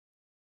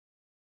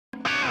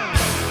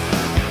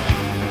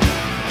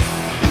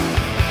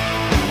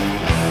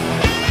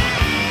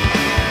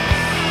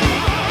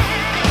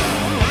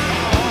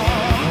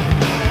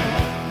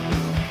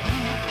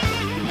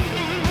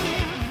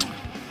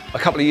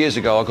couple of years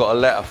ago I got a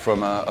letter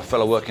from a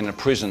fellow working in a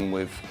prison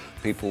with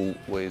people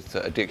with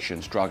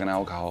addictions, drug and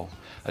alcohol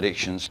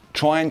addictions,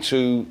 trying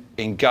to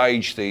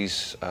engage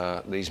these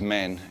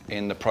men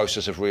in the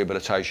process of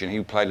rehabilitation.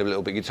 He played a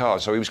little bit guitar,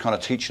 so he was kind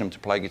of teaching them to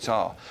play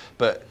guitar,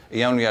 but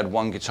he only had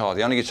one guitar.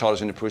 The only guitar that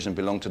was in the prison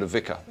belonged to the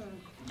vicar.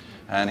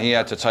 And he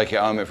had to take it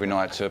home every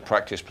night to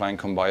practice playing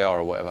Kumbaya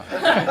or whatever.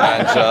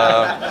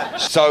 And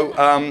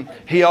so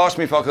he asked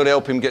me if I could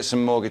help him get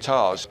some more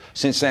guitars.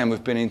 Since then,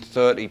 we've been in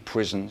 30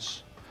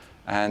 prisons.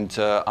 And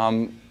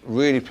I'm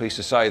really pleased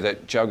to say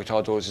that Jail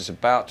Guitar Doors is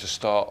about to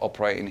start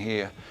operating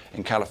here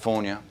in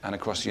California and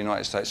across the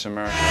United States of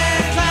America.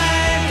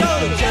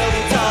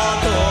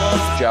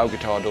 Jail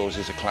Guitar Doors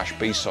is a Clash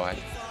B-side,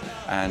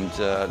 and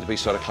the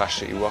B-side of Clash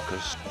City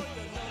Rockers.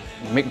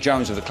 Mick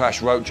Jones of the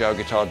Clash wrote Jail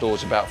Guitar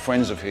Doors about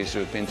friends of his who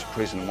had been to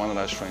prison, and one of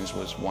those friends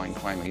was Wayne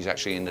Kramer. He's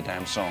actually in the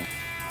damn song.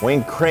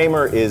 Wayne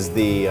Kramer is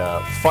the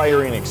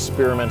fiery and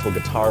experimental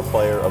guitar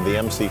player of the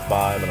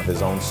MC5 and of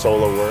his own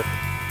solo work.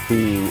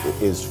 He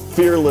is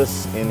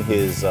fearless in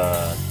his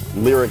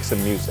lyrics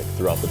and music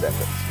throughout the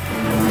decades.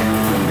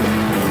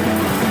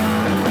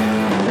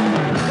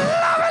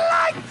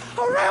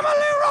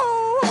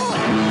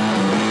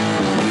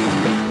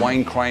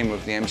 Wayne Kramer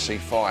of the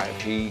MC5,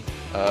 he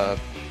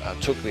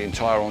took the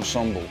entire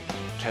ensemble,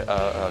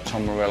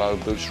 Tom Morello,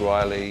 Boots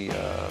Riley,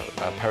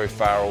 Perry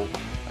Farrell.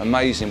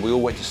 Amazing. We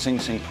all went to Sing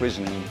Sing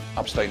Prison in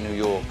upstate New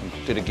York and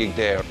did a gig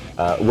there.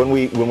 When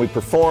we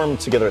performed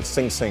together at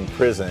Sing Sing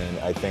Prison,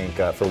 I think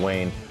for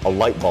Wayne, a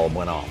light bulb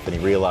went off, and he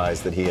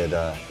realized that he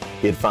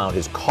had found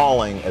his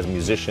calling as a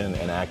musician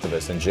and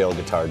activist, and Jail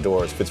Guitar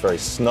Doors fits very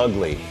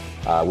snugly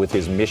with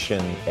his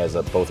mission as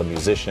both a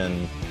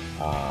musician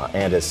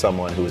and as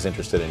someone who is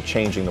interested in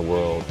changing the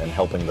world and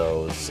helping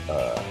those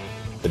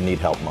that need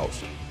help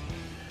most.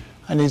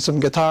 I need some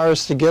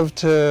guitars to give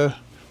to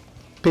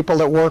people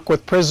that work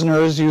with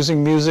prisoners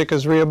using music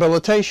as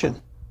rehabilitation.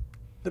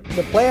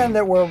 The plan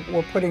that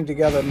we're putting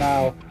together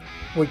now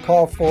would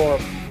call for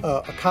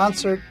a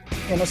concert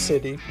in a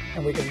city,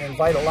 and we can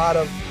invite a lot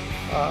of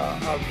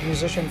our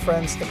musician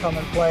friends to come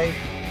and play,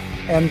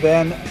 and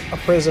then a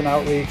prison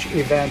outreach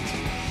event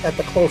at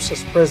the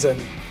closest prison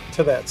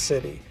to that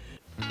city.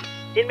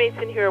 Inmates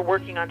in here are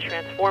working on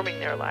transforming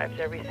their lives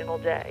every single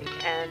day,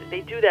 and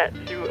they do that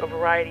through a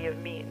variety of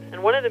means.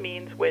 And one of the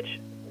means which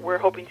we're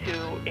hoping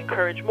to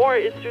encourage more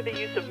is through the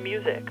use of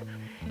music.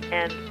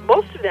 And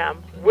most of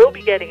them will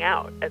be getting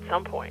out at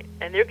some point,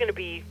 and they're going to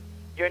be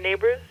your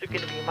neighbors, they're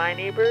going to be my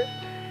neighbors.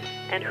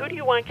 And who do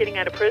you want getting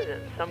out of prison?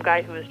 Some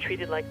guy who was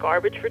treated like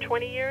garbage for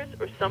 20 years,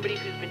 or somebody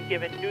who's been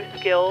given new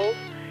skills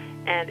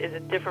and is a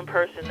different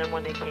person than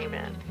when they came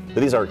in?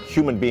 But these are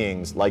human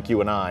beings like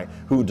you and I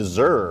who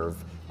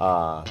deserve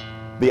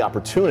the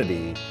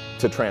opportunity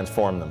to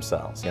transform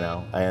themselves, you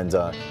know? And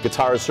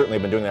guitars certainly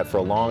have been doing that for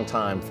a long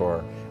time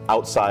for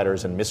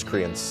outsiders and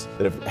miscreants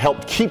that have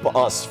helped keep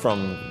us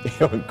from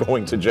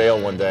going to jail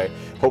one day.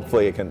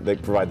 Hopefully they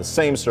provide the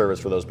same service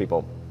for those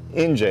people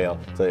in jail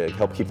to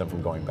help keep them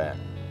from going back.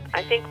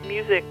 I think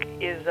music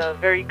is a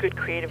very good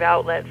creative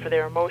outlet for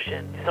their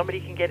emotion. Somebody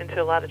can get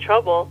into a lot of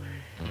trouble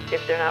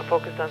if they're not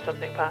focused on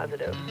something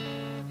positive.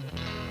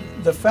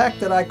 The fact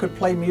that I could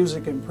play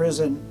music in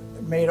prison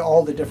made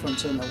all the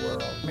difference in the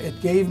world. It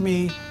gave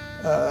me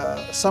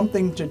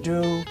something to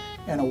do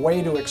and a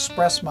way to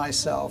express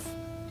myself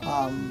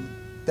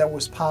that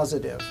was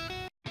positive.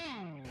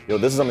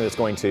 This is something that's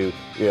going to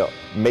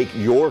make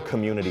your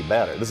community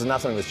better. This is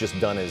not something that's just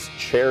done as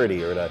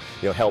charity or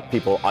to help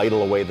people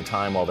idle away the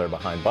time while they're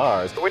behind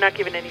bars. We're not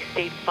given any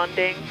state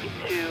funding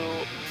to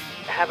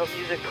have a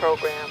music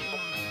program,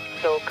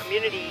 so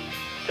community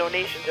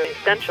donations are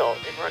essential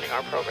in running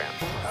our program.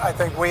 I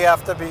think we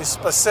have to be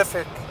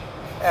specific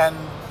and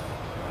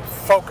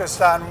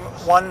focused on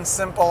one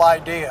simple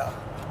idea,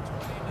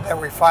 that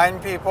we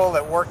find people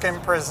that work in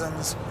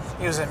prisons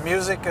using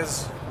music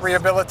as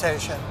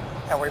rehabilitation,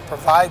 and we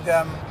provide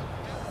them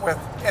with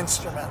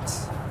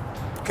instruments,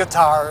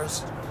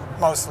 guitars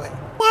mostly.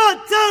 1,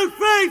 2,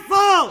 3,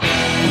 4!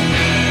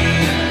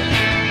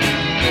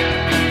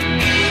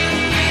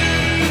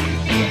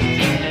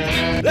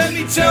 Let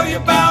me tell you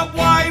about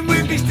Wayne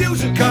with his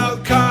deals of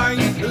cocaine.